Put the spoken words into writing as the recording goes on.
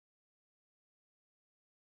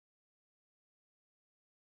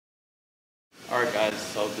Alright guys,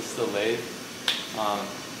 so this is the lathe.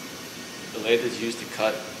 The lathe is used to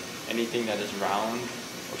cut anything that is round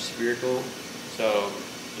or spherical. So,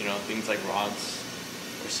 you know, things like rods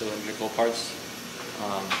or cylindrical parts.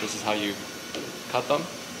 This is how you cut them.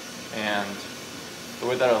 And the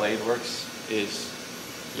way that a lathe works is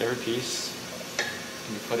you have a piece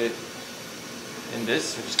and you put it in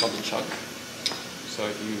this, which is called the chuck. So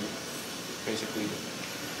if you basically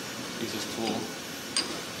use this tool,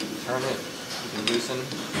 turn it, you can loosen.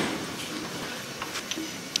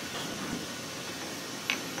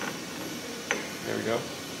 There we go.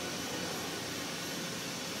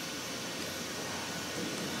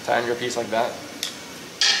 Tighten your piece like that.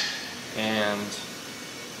 And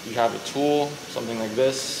you have a tool, something like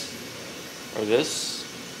this, or this.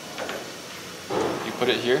 You put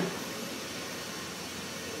it here.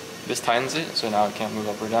 This tightens it, so now it can't move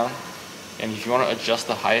up or down. And if you want to adjust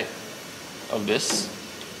the height of this,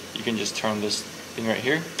 you can just turn this thing right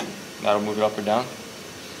here, and that'll move it up or down.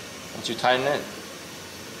 Once you tighten it,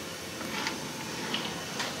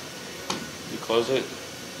 you close it,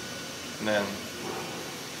 and then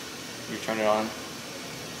you turn it on.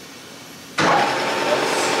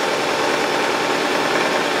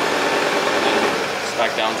 It's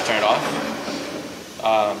back down to turn it off.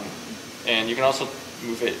 And you can also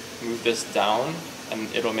move this down,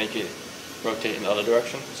 and it'll make it rotate in the other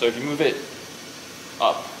direction. So if you move it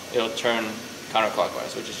up, it'll turn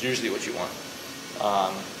counterclockwise, which is usually what you want.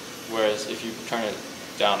 Whereas if you turn it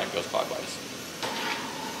down, it goes clockwise.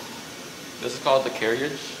 This is called the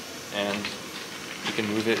carriage, and you can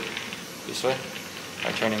move it this way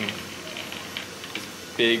by turning this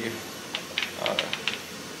big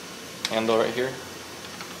handle right here.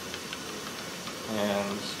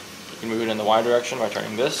 And you can move it in the Y direction by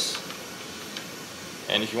turning this.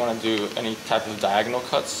 And if you want to do any type of diagonal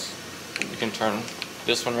cuts, you can turn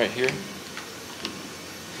this one right here.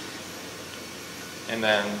 And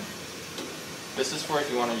then this is for if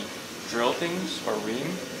you want to drill things or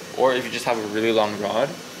ream, or if you just have a really long rod,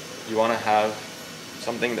 you want to have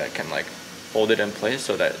something that can like hold it in place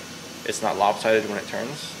so that it's not lopsided when it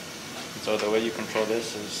turns. And so the way you control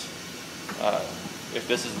this is, if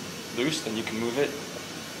this is loose, then you can move it.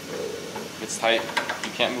 If it's tight,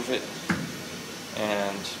 you can't move it.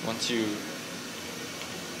 And once you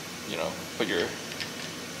know, put your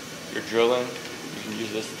drill in, you can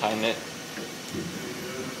use this to tighten it.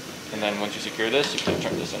 And then once you secure this, you can't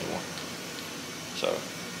turn this anymore. So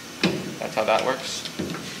that's how that works.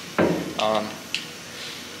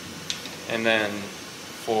 And then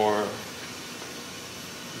for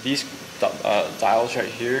these dials right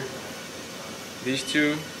here, these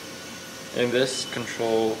two and this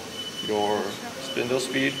control your spindle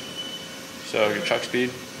speed, so your chuck speed.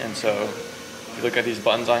 And so if you look at these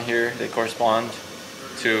buttons on here, they correspond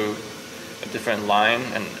to a different line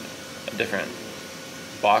and a different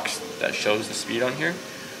box that shows the speed on here.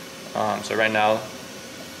 So right now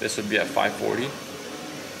this would be at 540,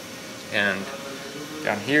 and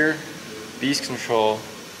down here these control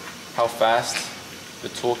how fast the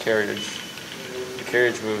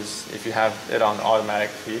carriage moves if you have it on automatic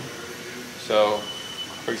feed. So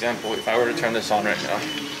for example, if I were to turn this on right now,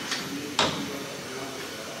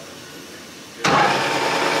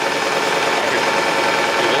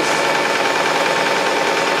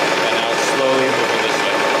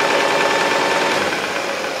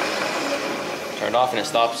 off and it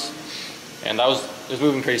stops, and it was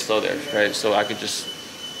moving pretty slow there, right? So I could just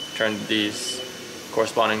turn these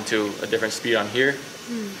corresponding to a different speed on here,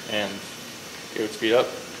 and it would speed up.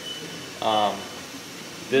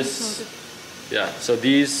 So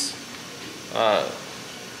these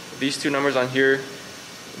two numbers on here,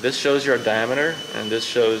 this shows your diameter and this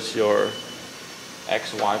shows your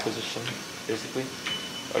XY position, basically,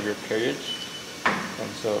 of your carriage.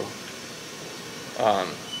 And so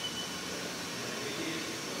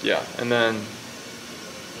yeah, and then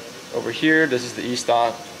over here, this is the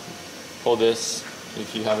e-stop. Pull this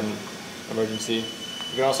if you have an emergency.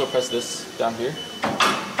 You can also press this down here.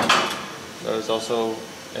 There's also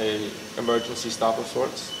a emergency stop of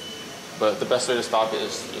sorts, but the best way to stop it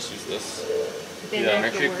is just use this. Yeah,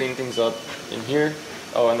 make sure you clean things up in here.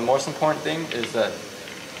 Oh, and the most important thing is that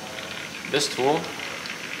this tool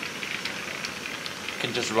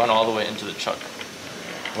can just run all the way into the chuck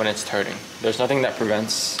when it's turning. There's nothing that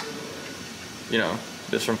prevents, you know,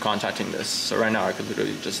 this from contacting this. So right now I could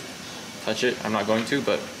literally just touch it. I'm not going to,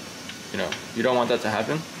 but you know, you don't want that to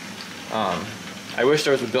happen. I wish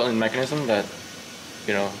there was a built-in mechanism that,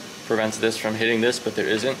 you know, prevents this from hitting this, but there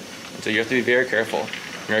isn't. And so you have to be very careful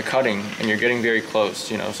when you're cutting and you're getting very close.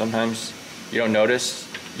 You know, sometimes you don't notice,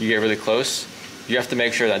 you get really close, you have to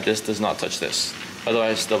make sure that this does not touch this.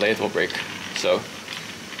 Otherwise the lathe will break. So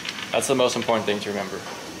that's the most important thing to remember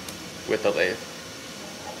with the lathe.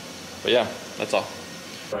 But yeah, that's all.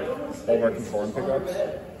 All of our controlling pickups.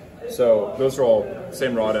 So those are all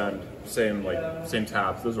same rod end, same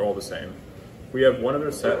tabs. Those are all the same. We have one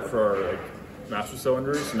other set for our master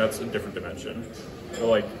cylinders, and that's a different dimension.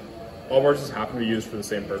 So all of ours just happen to be used for the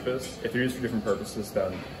same purpose. If they're used for different purposes,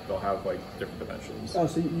 then they'll have different dimensions. Oh,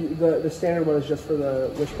 so the standard one is just for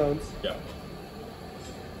the wishbones? Yeah.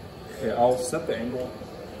 Okay, I'll set the angle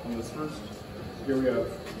on this first. Here we have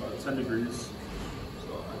 10 degrees.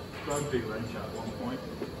 So I got a big wrench at one point.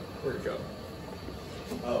 Where'd it go?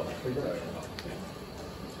 Oh,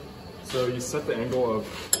 so you set the angle of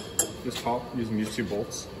this top using these 2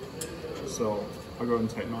 bolts. So I'll go ahead and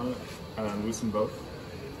tighten on it and then loosen both.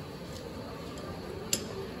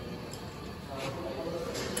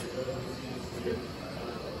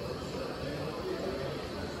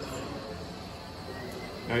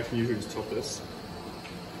 Now you can usually just tilt this.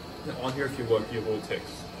 And on here, if you look, you have little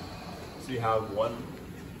ticks. So you have one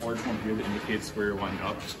orange one here that indicates where you're lined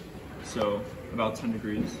up. So about 10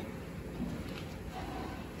 degrees.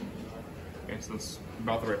 Okay, so that's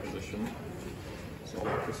about the right position. So I'll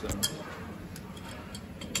lock this in.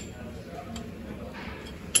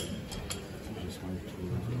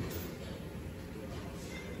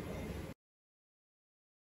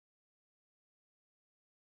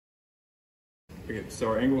 Okay, so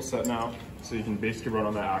our angle's set now, so you can basically run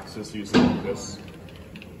on that axis using this.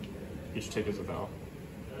 Each tick is a thou.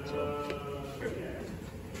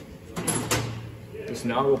 So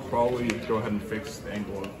now we'll probably go ahead and fix the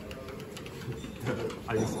angle of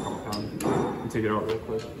I guess the compound and take it out real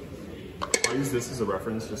quick. I'll use this as a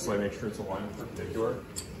reference just so I make sure it's aligned with perpendicular.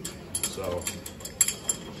 So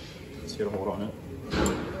let's get a hold on it.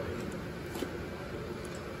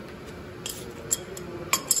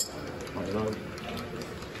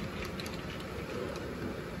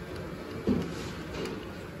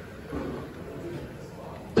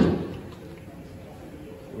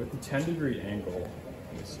 With the 10-degree angle,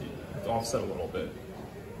 let me see, it's offset a little bit.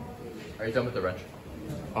 Are you done with the wrench?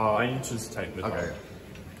 I need to just tighten the top. Okay.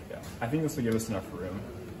 Yeah, I think this will give us enough room.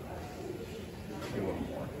 Maybe a little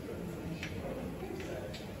more.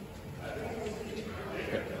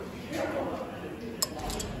 Okay.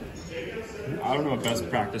 I don't know best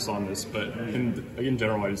practice on this, but in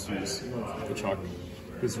general, I just use the chuck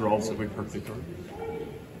because they're relatively perpendicular.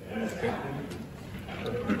 Okay.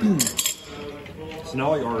 So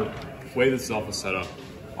now our way this itself is set up,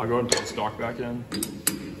 I'll go ahead and put the stock back in.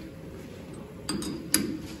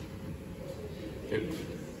 Okay.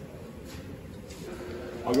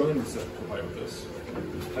 I'll go ahead and set the height with this.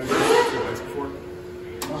 Have you guys set the heights before?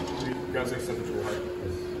 You guys accept the tool height?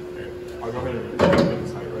 Okay. I'll go ahead and get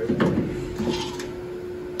this height, right?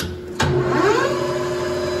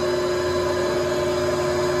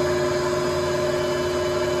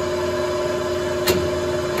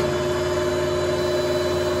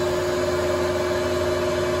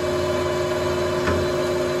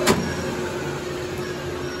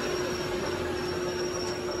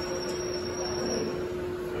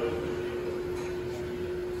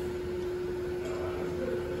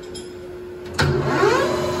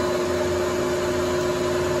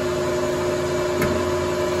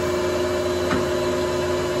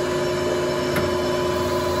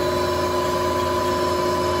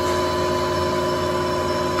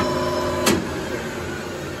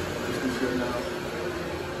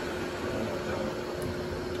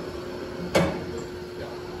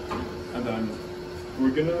 And then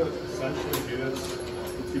we're gonna essentially do this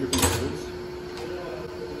with 2 different screws.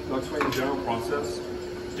 So I'll explain the general process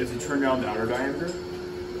is you turn down the outer diameter,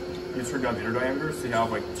 you turn down the inner diameter, so you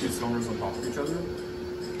have 2 cylinders on top of each other.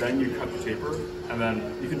 Then you cut the taper, and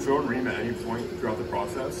then you can drill and ream at any point throughout the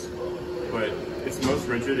process, but it's most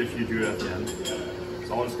rigid if you do it at the end.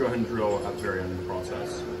 So I'll just go ahead and drill at the very end of the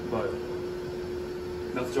process. But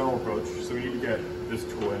that's the general approach, so we need to get this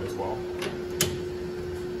tool in as well.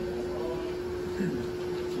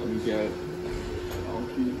 Let me get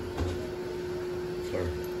Sorry.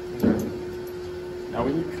 Now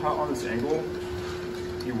when you cut on this angle,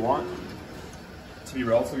 you want to be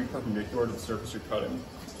relatively perpendicular to the surface you're cutting.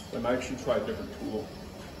 So I might actually try a different tool.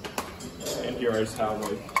 And here I just have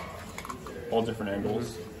all different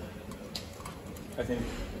angles. I think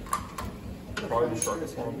probably the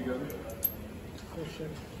sharpest one will be good.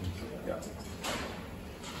 Yeah.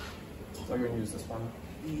 So I'm going to use this one.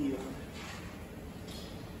 Yeah.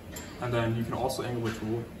 And then you can also angle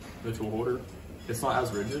the tool holder. It's not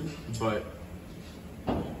as rigid, but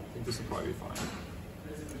I think this will probably be fine.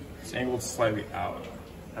 It's angled slightly out.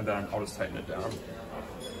 and then I'll just tighten it down.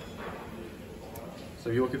 So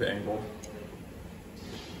if you look at the angle,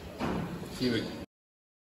 see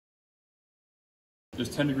there's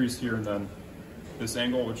 10 degrees here, and then this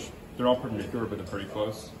angle, which they're not perpendicular, but they're pretty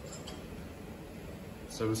close.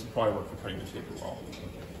 So this would probably work for cutting the taper well.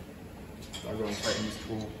 So I'll go and tighten this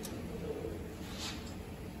tool.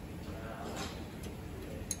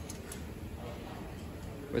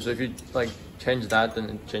 Wait, so if you like change that, then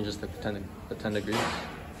it changes the 10 degrees?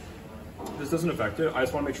 This doesn't affect it. I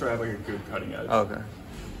just want to make sure I have like a good cutting edge. Oh, okay.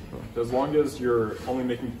 Cool. As long as you're only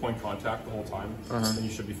making point contact the whole time, then you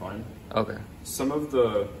should be fine. Okay. Some of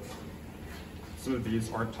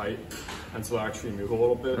these aren't tight, and so they actually move a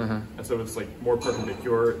little bit. And so it's like more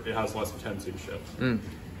perpendicular, it has less tendency to shift.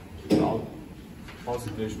 So I'll also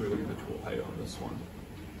visually look at the tool height on this one.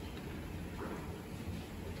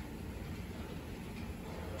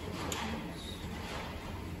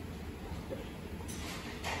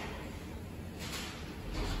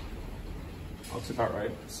 Looks about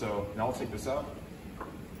right. So now I'll take this out.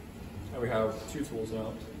 And we have two tools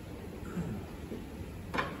now.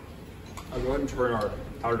 I'll go ahead and turn our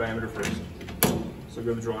outer diameter first. So go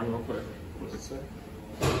to the drawing real quick. What does it say?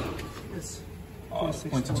 It's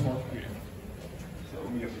 0.64. Okay. So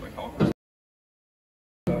let me get my caliper.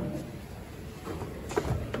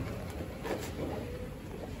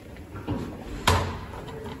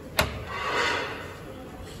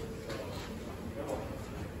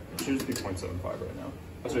 It should just be 0.75 right now.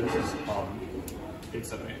 Oh, sorry, this is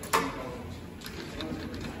 878.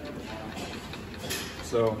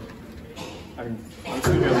 So I'm just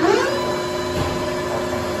gonna go.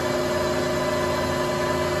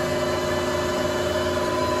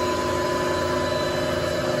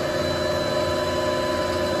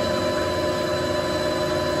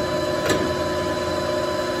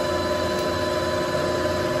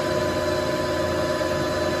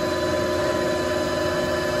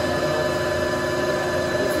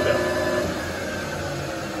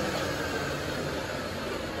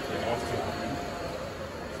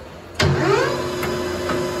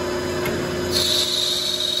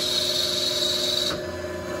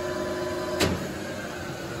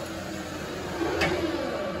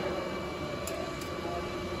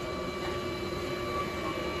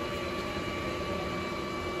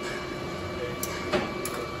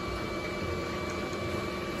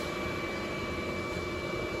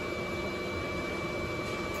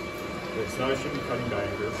 Okay, so now I should be cutting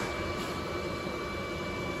diameter.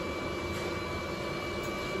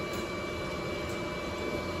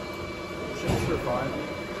 Should survive.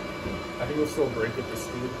 I think we'll still break at the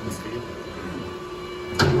speed.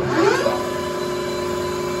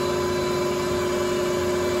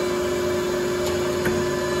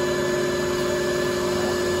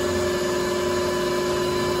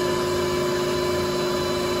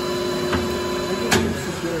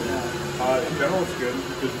 In general, it's good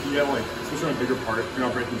because if you get like, especially on a bigger part, you're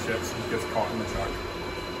not breaking chips, it gets caught in the chuck.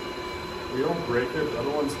 We don't break it, the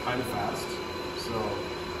other one's kind of fast, so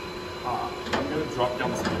I'm going to drop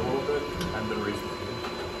down the speed a little bit and then raise the speed.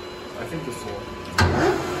 I think this will.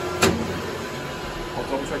 I'll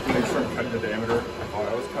double check to make sure I'm cutting the diameter I thought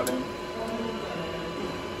I was cutting.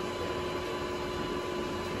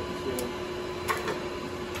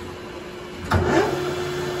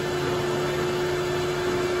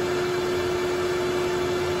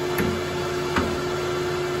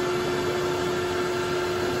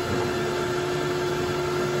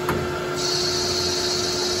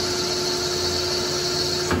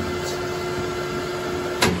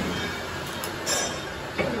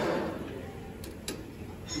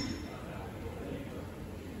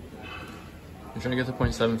 You're trying to get to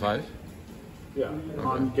 0.75? Yeah, okay.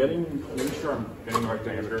 I'm making sure I'm getting the right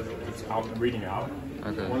diameter. It's out, reading out.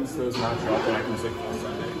 Okay. Once those match up, then I can just like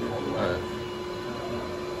send it all the way. Alright.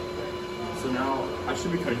 So now I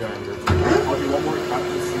should be cutting diameter. I'll do one more cut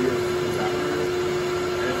to see if it's accurate.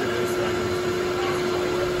 And if it is, then I can just do it all the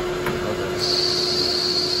way. Okay.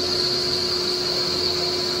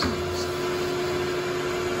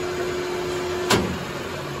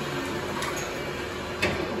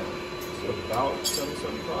 About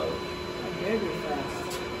 775. Maybe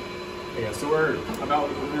fast. Yeah, so we're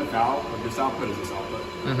within a thou of this output is this output.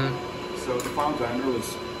 So the final diameter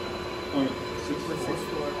was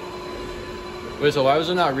 0.664. Wait, so why was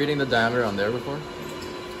it not reading the diameter on there before?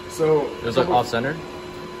 So it was like off center?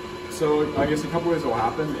 So I guess a couple ways that will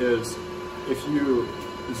happen is if you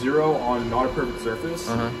zero on not a perfect surface,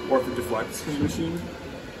 or if it deflects from the machine,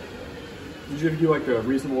 usually if you do like a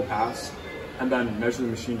reasonable pass, and then measure the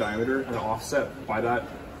machine diameter and offset by that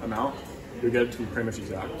amount, you'll get it to be pretty much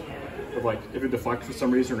exact. But like if it deflects for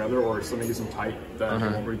some reason or another, or if something isn't tight, then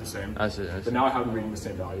it won't read the same. I see. But now I have them reading the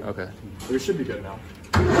same value. Okay. So it should be good now.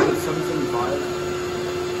 775.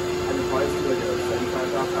 I can probably do like a 75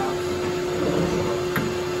 drop pass.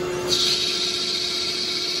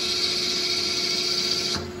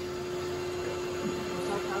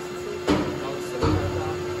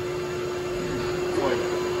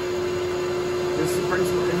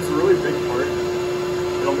 It's a really big part.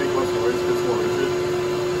 It'll make less noise because it's more rigid.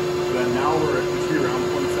 But then now we're at the around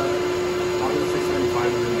 27. Probably 675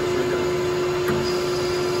 is in this right here.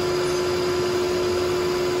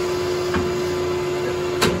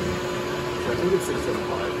 So I think it's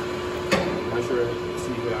 675. Measure it,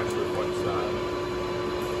 see if it actually reflects that.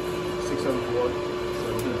 674,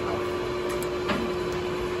 7.5.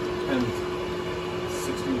 And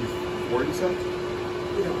 64, you said?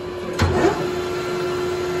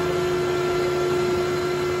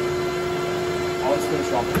 I'll just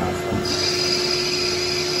finish off the past one.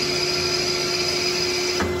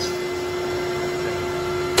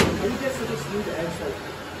 How do you get such a smooth edge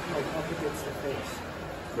like up against the face?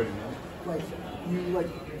 What do you mean? Like you like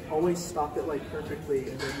always stop it like perfectly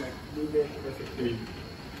and then like move it perfectly.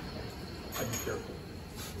 I'd be careful.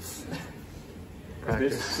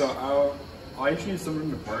 So I'll actually need some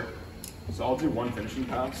room to park. So I'll do one finishing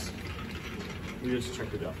pass. We just check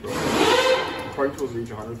the depth. The parking tools reach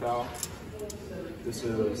 100 thou. This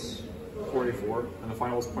is 44, and the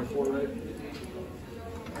final is 0.4, right?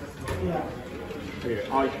 Yeah. Okay,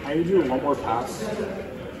 I need to do one more pass so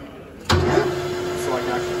I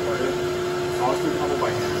can actually part it. I'll just do a couple by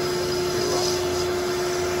hand.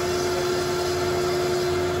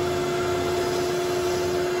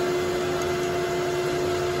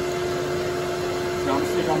 Now I'm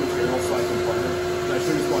just taking on material so I can part it. I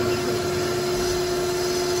should just go on defense.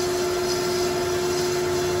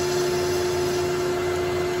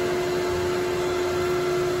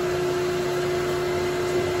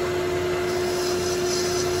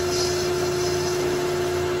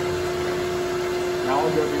 I'll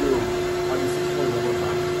go do 6 one more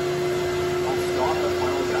time. I'll stop at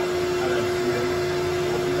final gap and then shoot in.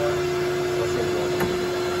 I'll do that. Let's go for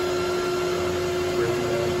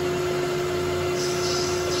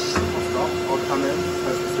I'll stop. I'll come in,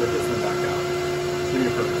 touch the surface, and then back out. Give me a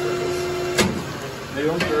perfect surface. They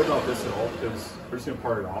don't care about this at all because we're just gonna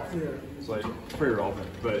part it off. Yeah. It's like pretty irrelevant.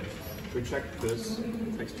 But if we check this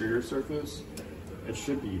exterior surface, it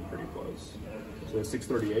should be pretty close. So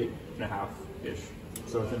 638 and a half ish.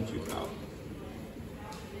 So within 2 thou.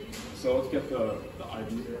 So let's get the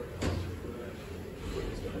ID here.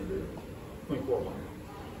 0.41.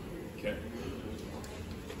 Okay.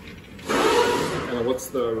 And then what's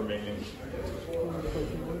the remaining?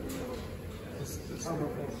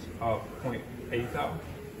 0.8 thou?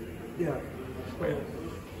 Yeah. Wait,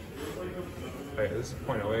 this is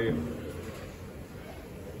 0.08.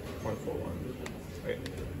 0.41. Wait.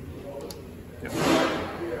 Yeah.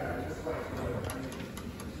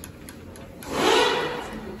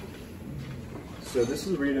 So this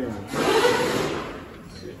is reading,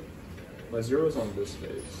 let's see, my zero is on this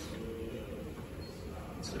phase.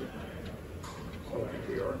 Let's see, so I think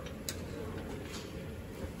we are.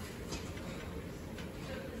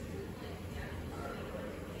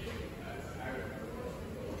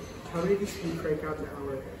 How many of these can you crank out an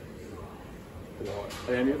hour? A lot.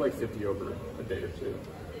 I need like 50 over a day or two.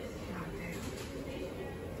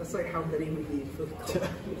 That's like how many we need for the car.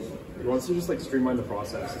 Once you just like streamline the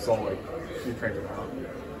process, it's all like you crank them out.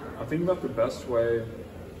 I'm thinking about the best way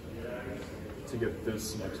to get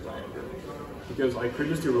this next diameter. Because I could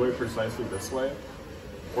just do really precisely this way,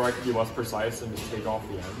 or I could be less precise and just take off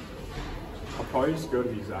the end. I'll probably just go to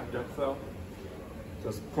the exact depth though. So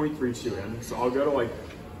it's 0.32 in. So I'll go to like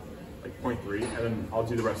 0.3 and then I'll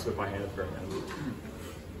do the rest of it by hand at the very end.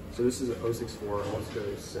 So this is 064, let's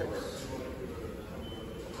go 6.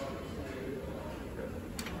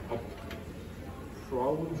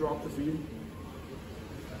 Probably drop the feed.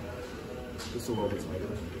 Just a little bit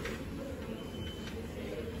tighter.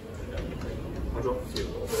 I'll drop the feed a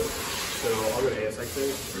little bit. So I'll go to ASXA.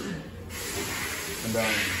 And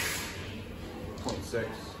then 0.6.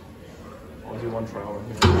 I'll do one trial in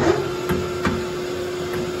here.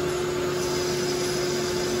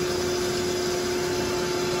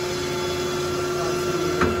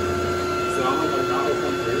 So I'm like now at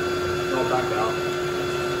 0.3, and I'll back out.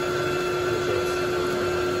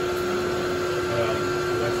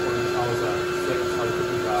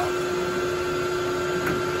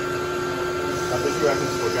 I can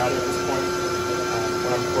just look at it at this point.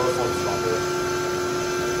 When I'm close, I'll just stop it.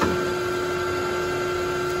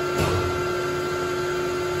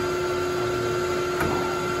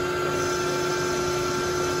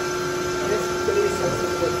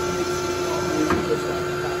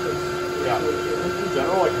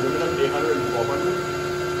 general, like aluminum 800 and 1200.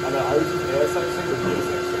 And then I would use ASXA or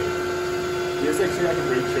DSXA. DSXA I can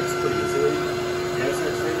break chips pretty easily.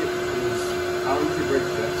 ASXA is, I don't usually break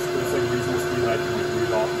chips, but it's like reasonable speed that I can like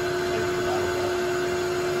read off and the battle path.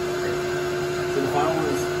 So the final one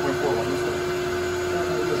is 0.41.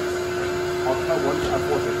 I'll cut one at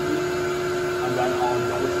 450, and then I'll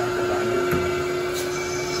double check the diameter.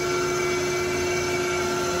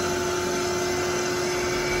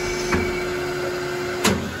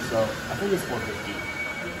 So I think it's 450.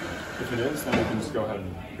 If it is, then we can just go ahead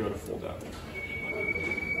and go to full depth.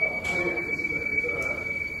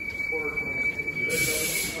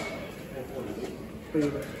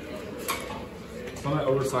 So I'm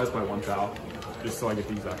oversized by 1 thou, just so I get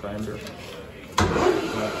the exact diameter.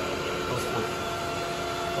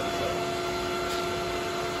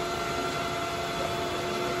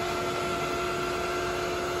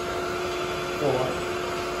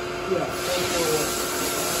 Yeah.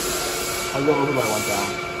 I'll go over by 1 thou.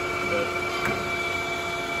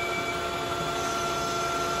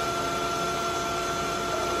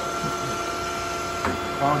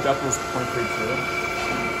 Final depth was 0.32.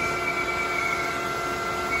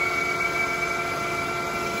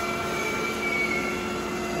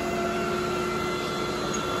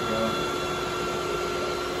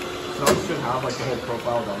 So I should have like the whole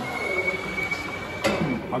profile done.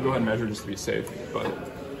 I'll go ahead and measure just to be safe, but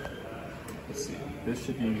let's see. This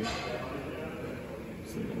should be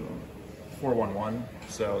 411,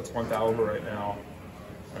 so it's 1 thou over right now,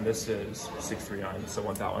 and this is 639, so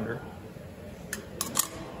 1 thou under.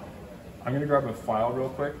 I'm gonna grab a file real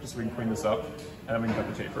quick, just so we can clean this up, and then we can cut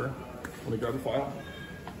the taper. Let me grab the file.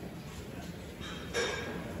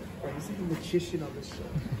 Right, he's like a magician on this show.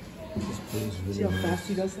 Really See how nice. fast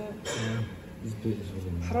he does that? Yeah, this bit is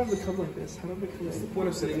really nice. How do I become like this? How do I become like this? What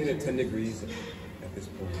if sitting in at 10 degrees at this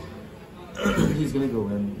point? He's gonna go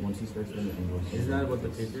in once he starts in. Isn't that what the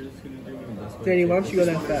taper is going to do? Danny, why don't you go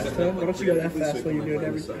that fast, huh? Why don't you go that fast while you're doing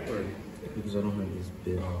everything? Because I don't have this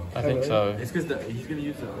bit. I think so. It's because he's going to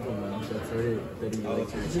use the other one that's already that he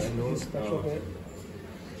likes your Is this his special bit?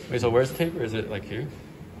 Wait, so where's the taper? Is it like here?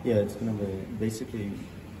 Yeah, it's gonna be basically.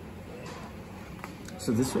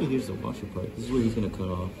 So this right here is the washer part. This is where he's gonna cut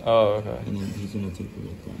off, Oh, okay. and then he's gonna take it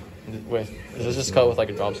right there. Wait, is this just cut with like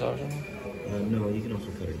a drop saw or something? No, you can also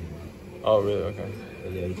cut it. Oh, really? Okay.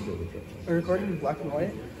 Yeah, you can go with drop. Are you recording in black and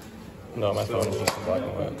white? No, my phone is just in black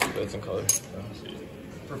and white, but it's in color.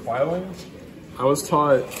 For filing, I was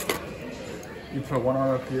taught you put one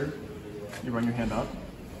arm up here, you run your hand up.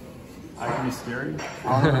 I can be scary.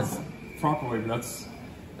 I don't know if it's properly, but that's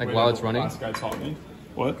Like the while way it's the running? last guy taught me.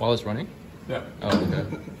 What? While it's running? Yeah. Oh, okay.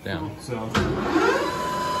 Damn. So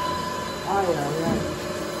Ah, yeah.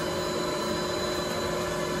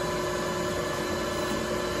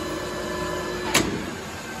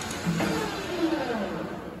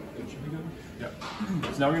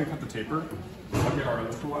 yeah. So now we're gonna cut the taper. I'll get our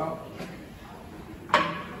other tool out.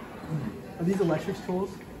 Are these electric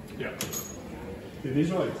tools? Yeah. Dude,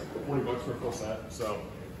 these are like 40 bucks for a full set, so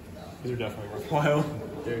these are definitely worthwhile.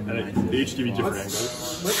 And they each give you different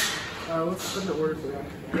angles. What's the order for that?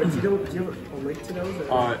 Do you have a link to those?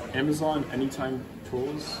 Or? Amazon Anytime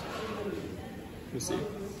Tools. Let me see.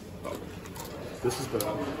 Oh. This is the.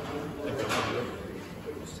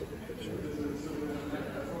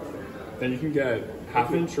 Then you can get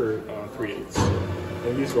 1/2 inch or 3/8.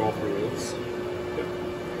 And these are all 3/8. Yeah.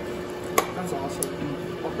 That's awesome.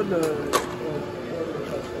 I'll put the order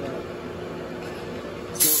touch for that.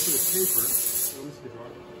 So for the taper, let me see the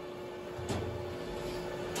drawing.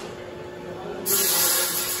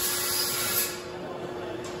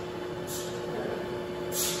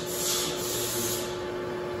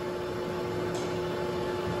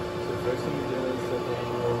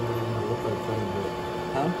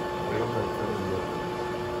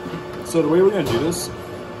 So the way we're gonna do this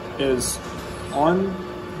is on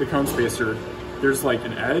the cone spacer, there's like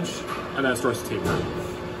an edge and then it starts to taper.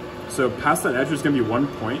 So past that edge, there's gonna be one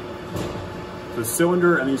point, the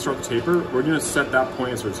cylinder, and then you start to taper. We're gonna set that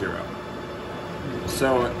point as our 0.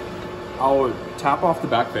 So I'll tap off the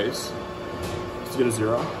back face to get a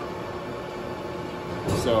 0.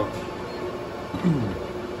 So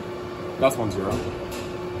that's 1 0.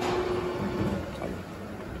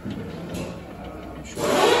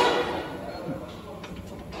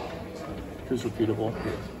 Here's repeatable.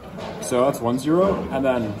 So that's 1 0, and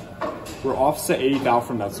then we're offset 80 thou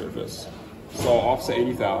from that surface. So I'll offset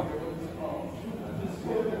 80 thou.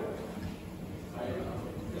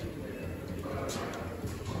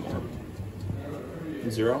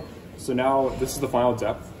 Zero. So now this is the final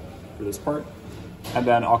depth for this part, and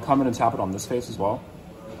then I'll come in and tap it on this face as well.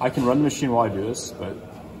 I can run the machine while I do this, but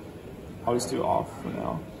I'll just do off for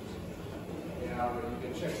now.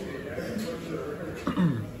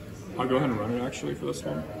 I'll go ahead and run it actually for this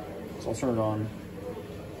one. So I'll turn it on.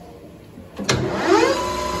 Come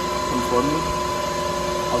toward me.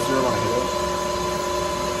 I'll zero when I hit it.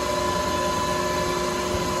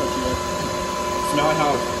 So now I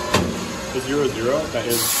have the 0, 0, that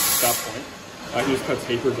is that point. I can just cut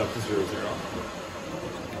tapers up to 0, 0.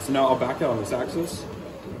 So now I'll back out on this axis,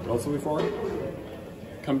 relatively far,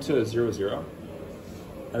 come to 0, 0.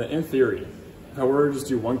 And then in theory, if I were to just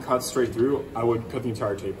do one cut straight through, I would cut the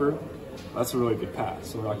entire taper. That's a really big pass,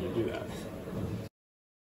 so we're not gonna do that.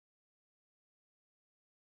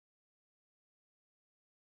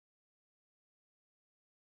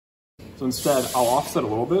 So instead, I'll offset a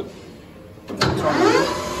little bit, turn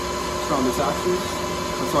on this axis,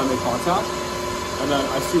 that's why I make contact, and then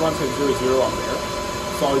I see one take 0, 0 on there.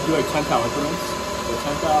 So I'll do like 10 thou increments, so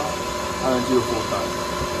 10 thou, and then do a full cut.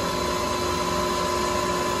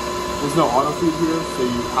 There's no auto feed here, so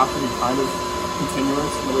you have to be kind of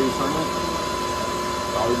continuous in the way you turn it.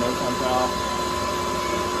 So I'll do no 10 thou.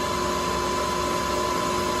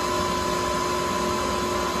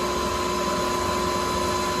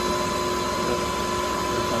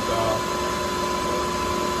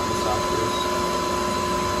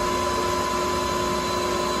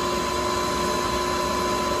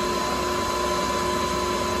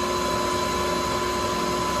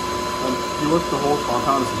 If you look, the whole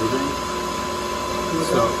compound is moving.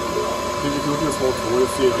 So if you look at this whole tool, you'll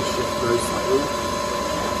see it like shift very slightly.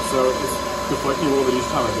 So it's deflecting a little bit each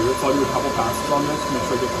time I do it. So I'll do a couple passes on this to make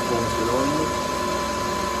sure I get the full material in it.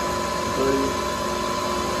 30.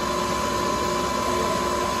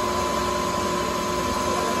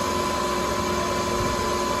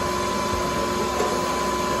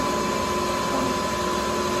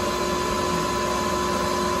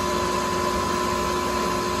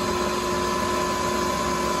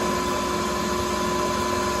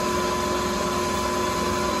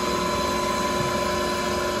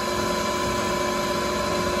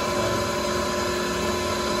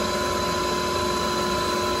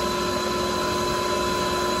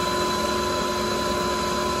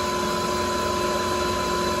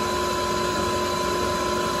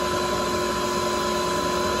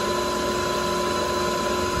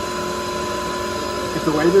 If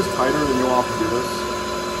the weight is tighter, then you'll have to do this.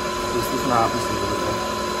 This is what happens to you.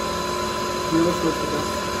 Here, let's go for this.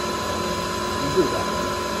 You do that.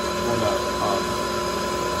 One that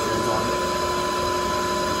stands on it.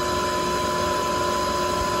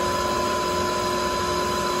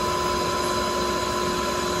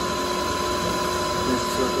 Finish the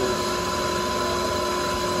surface.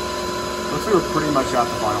 Looks like we're pretty much at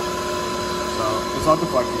the final. So it's not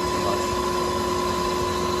deflecting too much.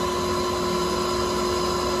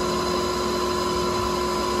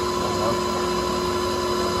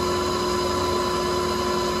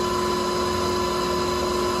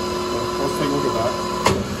 Let's take a look at that.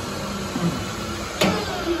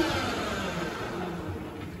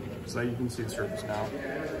 So you can see the surface now.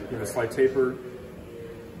 You have a slight taper,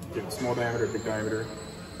 you have a small diameter, big diameter.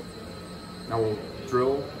 Now we'll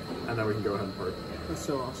drill, and then we can go ahead and part. That's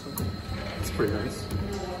so awesome. It's pretty nice.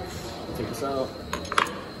 Take this out.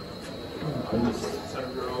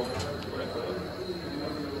 Center drill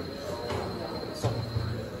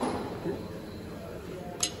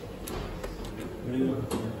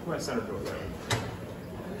with my center drill there.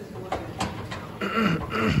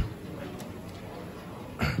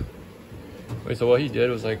 Wait, so what he did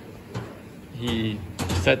was like, he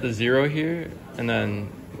set the 0 here, and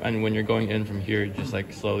when you're going in from here, just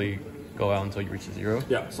like slowly go out until you reach the 0?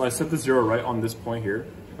 Yeah, so I set the 0 right on this point here.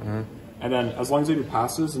 And then as long as I do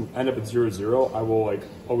passes and end up at 0, 0, I will like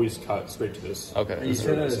always cut straight to this. Okay. And you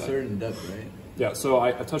set at a certain depth, right? Yeah, so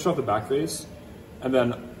I touch off the back face, and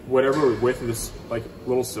then whatever width of this like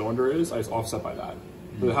little cylinder is, I just offset by that.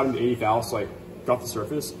 So it happened to 80 thou, so I got the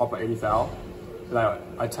surface up by 80 thou, and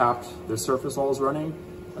I tapped this surface while I was running,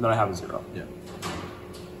 and then I have a 0. Yeah.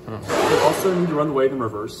 You also need to run the weight in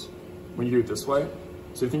reverse when you do it this way.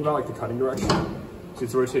 So you think about like the cutting direction. So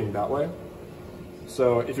it's rotating that way.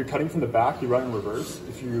 So if you're cutting from the back, you run in reverse.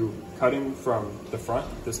 If you're cutting from the front,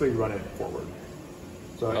 this way you run it forward.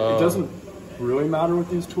 So it doesn't really matter with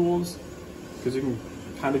these tools because you can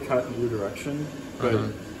kind of cut in either direction, but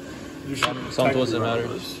you should some tools it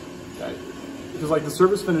matters. Okay. Because like the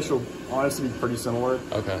surface finish will honestly be pretty similar.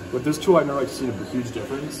 Okay. With this tool, I've never like seen a huge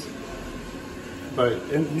difference. But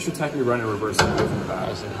you should technically run in reverse and go from the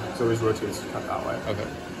back. So it always rotates to cut that way. Okay.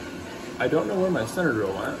 I don't know where my center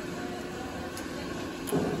drill went.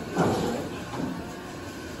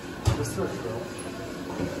 This center drill.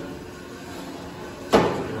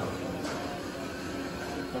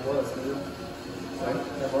 was, dude.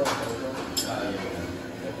 There was.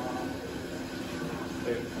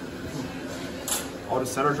 I'll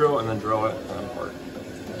just center drill and then drill it and then part.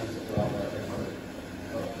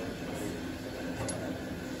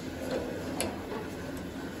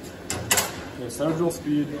 Okay, center drill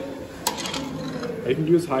speed. I can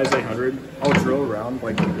do as high as 800. I'll drill around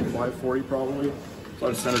like 540 probably. So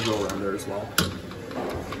I'll just center drill around there as well.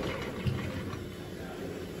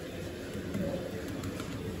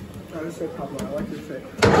 I would say Pablo, I like your trick.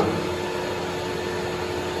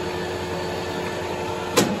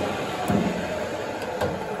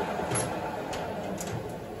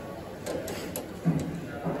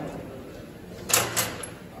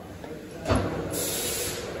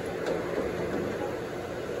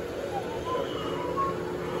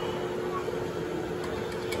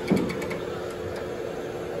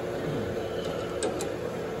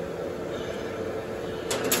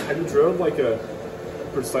 Have you drilled like a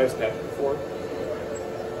precise depth before?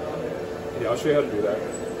 Yeah, I'll show you how to do that.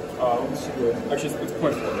 Let's see the, actually, it's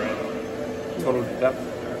 0.4, right? Total depth.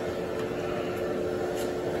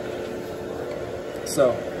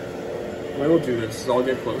 So, the way we'll do this is I'll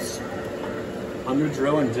get close. I'm going to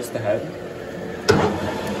drill in just the head.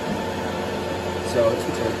 So, let's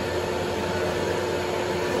pretend.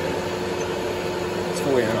 It's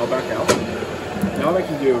fully in, I'll back out. Now what I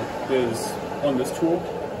can do is, on this tool,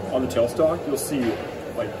 on the tailstock, you'll see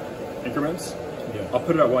like increments. Yeah. I'll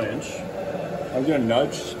put it at 1 inch. I'm gonna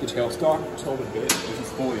nudge the tailstock till the bit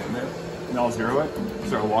is fully in there, and I'll zero it,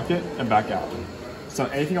 so I'll lock it and back out. So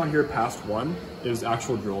anything on here past 1 is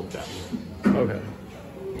actual drill depth. Okay.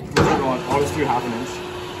 I'll just do 1/2 inch.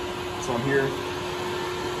 So I'm here.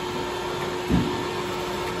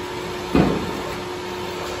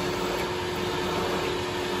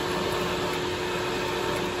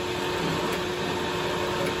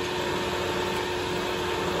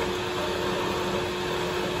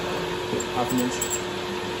 Half an inch.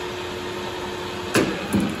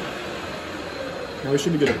 Now we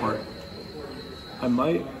should be good apart. I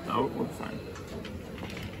might, oh, we're fine.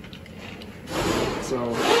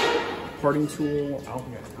 So, parting tool, I don't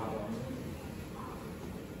think I have on.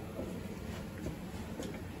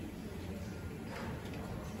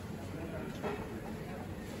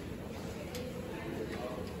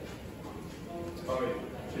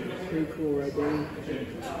 Pretty cool right there.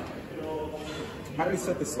 How do you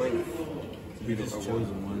set this length? To be the Just chose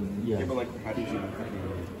one. Yeah. Yeah, but like, how did you?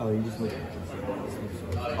 Oh, you just look.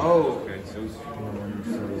 Oh, okay. So,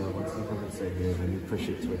 So yeah, once you put it say here, then you push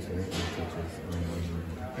it, twitch it, it touches.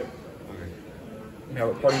 We have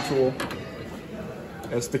a parting tool.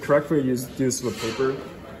 It's the correct way to do this with paper.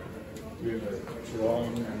 We have a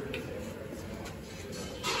drawing.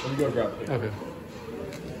 Let me go grab paper. Okay.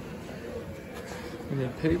 We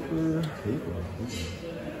need paper.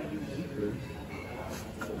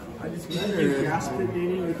 I just think you grasp it,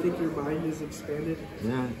 Danny. You think your mind is expanded.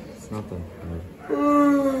 Yeah, it's not that hard.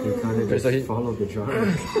 You kind of Okay, so just follow the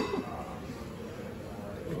drawing.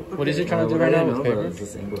 What is he trying to do right now with paper? It's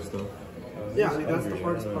this angle stuff. Yeah, I mean, that's the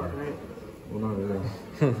hardest part, right? Well, not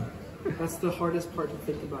really. That's the hardest part to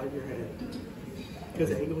think about in your head.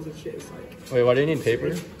 Because angles and shit is like... Wait, why do you need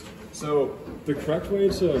paper? So, the correct way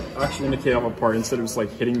to actually indicate I'm apart instead of just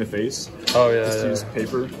like hitting the face, Oh yeah. just yeah. use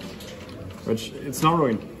paper. Which, it's not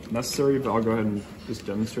really necessary, but I'll go ahead and just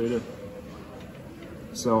demonstrate it.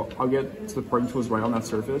 So, I'll get to the parting tools right on that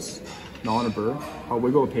surface, not on a burr. I'll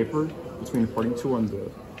wiggle the paper between the parting tool and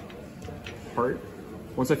the part.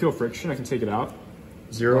 Once I feel friction, I can take it out,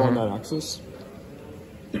 zero on that axis.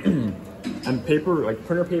 And paper, like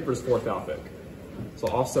printer paper is 4th thou thick. So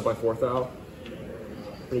offset by 4th thou,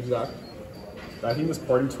 pretty exact. I think this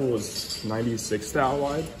parting tool is 96th thou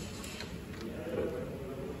wide.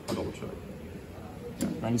 I'll double check.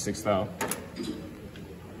 Yeah, 96th thou.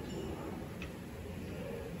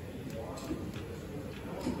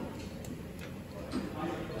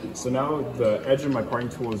 So now the edge of my parting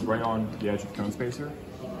tool is right on the edge of the cone spacer,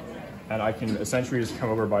 and I can essentially just come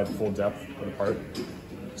over by the full depth of the part.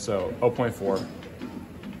 So 0.4,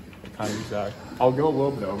 kind of exact. I'll go a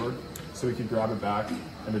little bit over so we can grab it back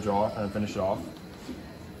in the jaw and then finish it off.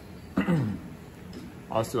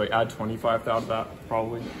 I'll just do like add 25 thou to that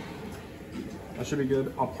probably. That should be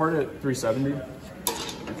good. I'll part it at 370.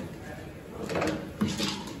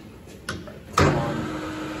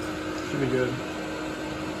 Should be good.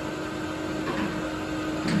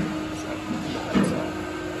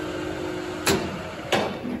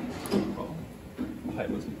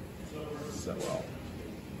 Set well.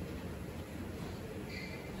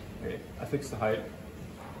 Okay, I fixed the height.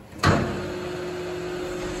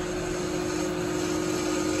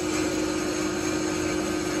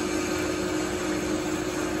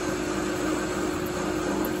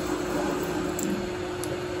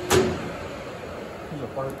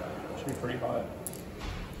 part should be pretty hot.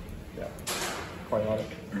 Yeah, quite hot.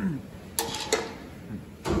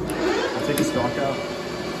 I'll take the stock out.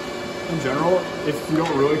 In general, if you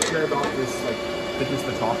don't really care about this, like thickness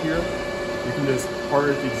at the top here, you can just part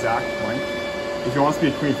it the exact length. If you want it to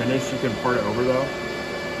be a clean finish, you can part it over though,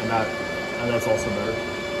 and that's also better.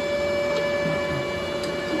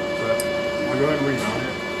 But I'll go ahead and remount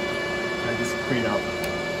it and just clean out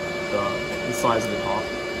the size of the top.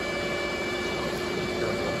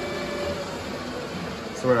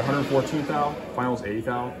 So we're at 114 thou, finals 80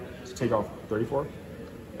 thou, so take off 34.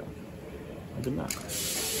 Yeah, I did that.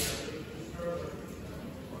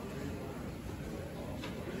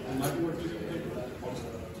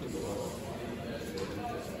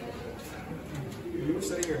 When you were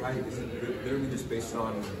setting your height, is it literally just based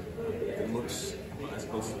on if it looks as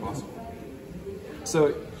close as possible?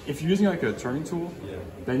 So if you're using like a turning tool, Yeah.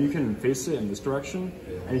 then you can face it in this direction,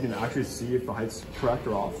 and you can actually see if the height's correct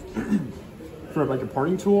or off. For like a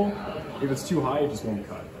parting tool, if it's too high, it just won't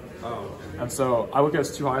cut. Oh, okay. And so I look at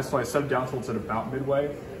it's too high, so I set it down till it's at about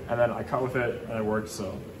midway, and then I cut with it, and it worked,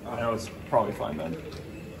 so I know it's probably fine then.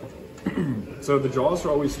 So the jaws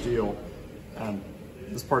are always steel, and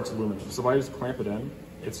this part's aluminum. So if I just clamp it in,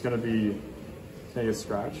 it's gonna get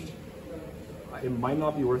scratched. It might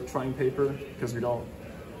not be worth trying paper, because if we don't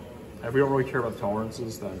really care about the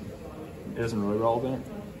tolerances, then it isn't really relevant.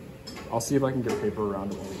 I'll see if I can get paper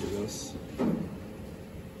around it when we do this.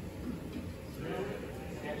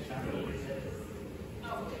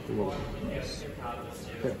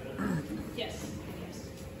 Okay. Yes.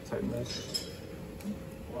 Tighten this.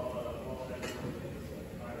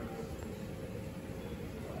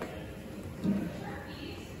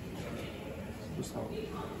 Just how.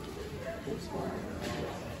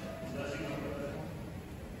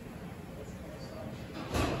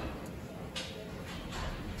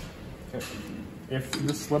 Okay. If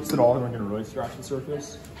this slips at all, then we're going to really scratch the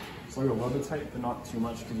surface. So I'll go a little bit tight, but not too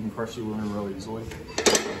much, because you can crush the aluminum really easily.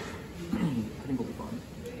 I think we'll be fine.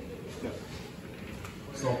 Yeah.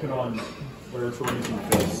 So I'll put on whatever tool we're using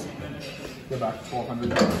for this. Go back to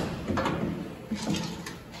 1200.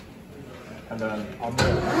 And then I'll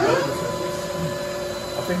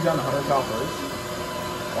think down to 100 cal first.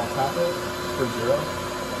 I'll tap it for 0.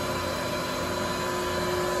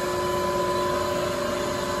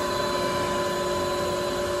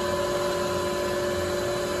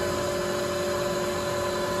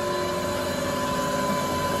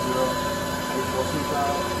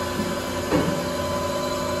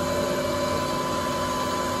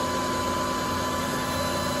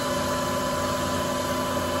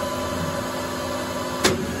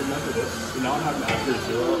 Now I have an accurate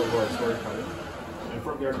 0 of where I started cutting. And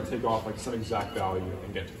from there I can take off like some exact value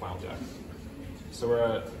and get to final depth. So we're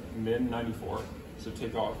at min 94. So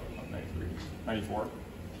take off 93, 94.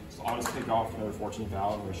 So I'll just take off another 14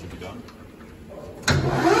 thou and we should be done.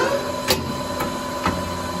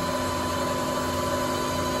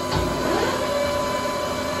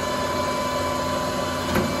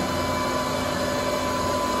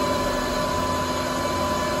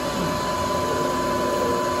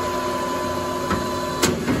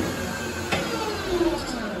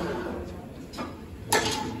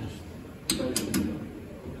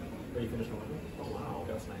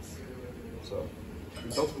 So we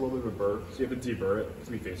built a little bit of a burr, so you have to deburr it because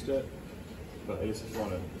we faced it. But I guess if you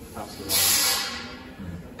want to pass it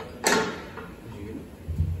around.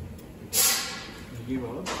 Did you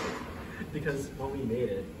know? Because when we made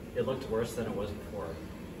it, it looked worse than it was before.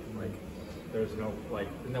 Like, there was no, like,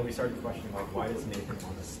 and then we started questioning, like, why does Nathan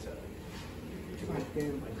want us to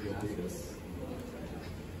do this?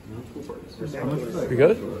 You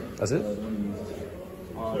good? That's it?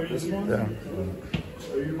 This one? Yeah.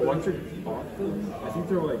 Electric box? I think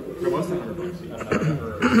they're like, it was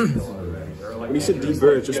 $100. When you said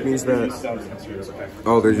deburr, it just means that,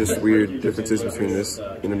 oh, there's just weird differences between this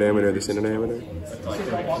inner diameter and this inner diameter?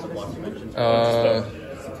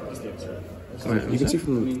 You can see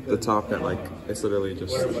from the top that, like, it's literally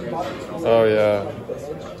just... Oh, yeah.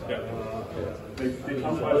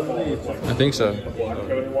 I think so.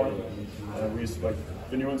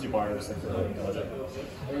 The new ones you buy are just like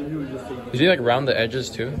Did you like round the edges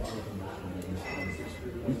too?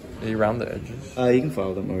 Did you round the edges? You can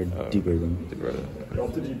file them or deburr them. Deburr them. You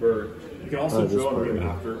don't have to deburr. You can also drill and ream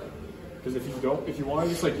after. Because if you want to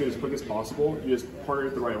just like do it as quick as possible, you just part it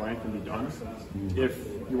at the right length and be done. If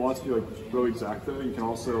you want it to be like really exact though, you can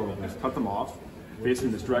also just cut them off, face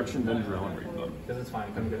in this direction, then drill and ream them. Because it's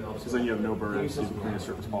fine. Because then you have no burrs, so you can clean as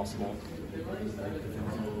surface as possible.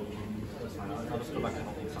 I'll just go back to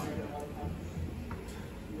holding something.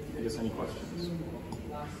 I guess any questions?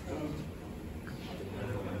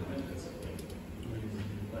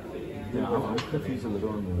 Yeah, I'm confused a little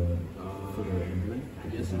on the for the rendering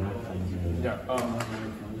because you're not finding Yeah.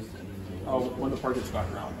 When the part gets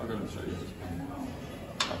back around, I'll go and show you.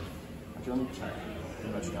 Actually, let me check the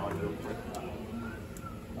dimensionality real quick.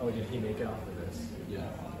 Oh, did he make it off of this? Yeah.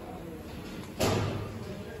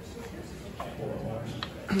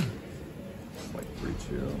 Like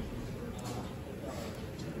 3.2.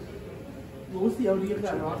 What was the OD of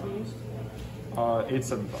that rod we used?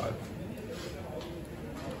 875.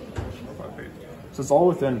 5.8. So it's all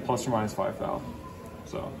within plus or minus 5 thou.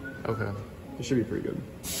 So Okay. it should be pretty good.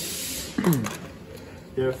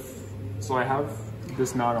 So I have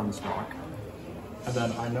this mount on this rock, and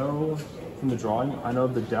then I know from the drawing, I know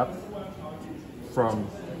the depth from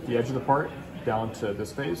the edge of the part down to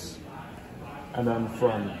this face, and then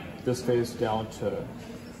from this face down to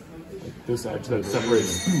like this edge that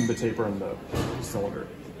separates the taper and the cylinder.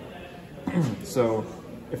 So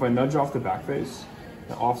if I nudge off the back face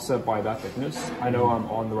and offset by that thickness, I know I'm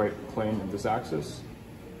on the right plane of this axis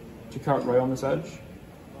to cut right on this edge,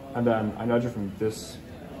 and then I nudge it from this,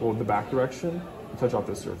 well, the back direction, and touch off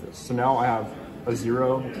this surface. So now I have a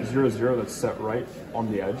 0, 0, 0 that's set right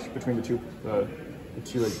on the edge between the two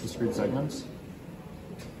like discrete segments.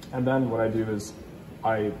 And then what I do is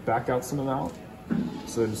I back out some amount,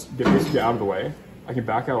 so just basically get out of the way. I can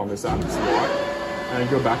back out on this axis a lot, and I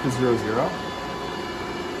go back to 0, 0.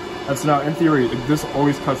 And so now in theory, this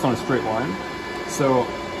always cuts on a straight line. So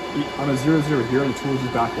on a 0, 0 here, and the tool is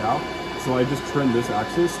just backed out. So I just turn this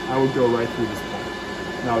axis, I would go right through this point.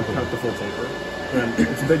 Now I would cut the full taper. And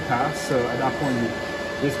it's a big pass, so at that point you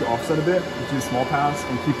basically offset a bit, do a small pass,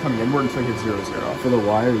 and keep coming inward until you hit 0, 0. For the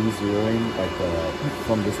wire, are you zeroing like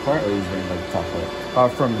from this part, or are you zeroing like the top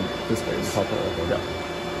part? From this face. Top part, okay. Yeah.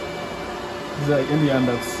 'Cause, like, in the end,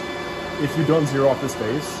 that's, if you don't zero off this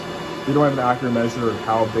face, you don't have an accurate measure of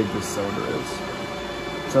how big this cylinder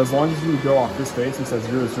is. So as long as you go off this face and says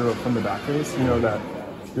 0, 0 from the back face, you know that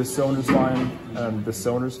this cylinder's fine, and this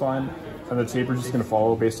cylinder's fine, and the taper's just going to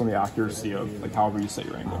follow based on the accuracy of like however you set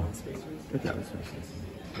your angle. Yeah.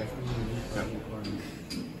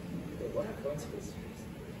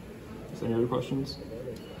 So any other questions?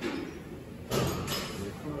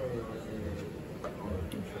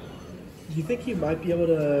 Do you think you might be able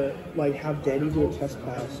to like have Danny do a test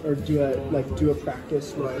pass or do a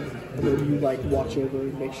practice run, and then you like watch over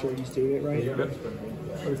and make sure he's doing it right?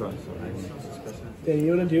 Danny,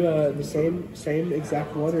 you want to do the same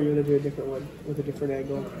exact one, or you want to do a different one with a different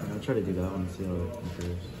angle? I'll try to do that one and see how it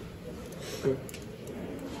improves. Cool.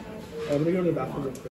 I'm gonna go to the bathroom real quick.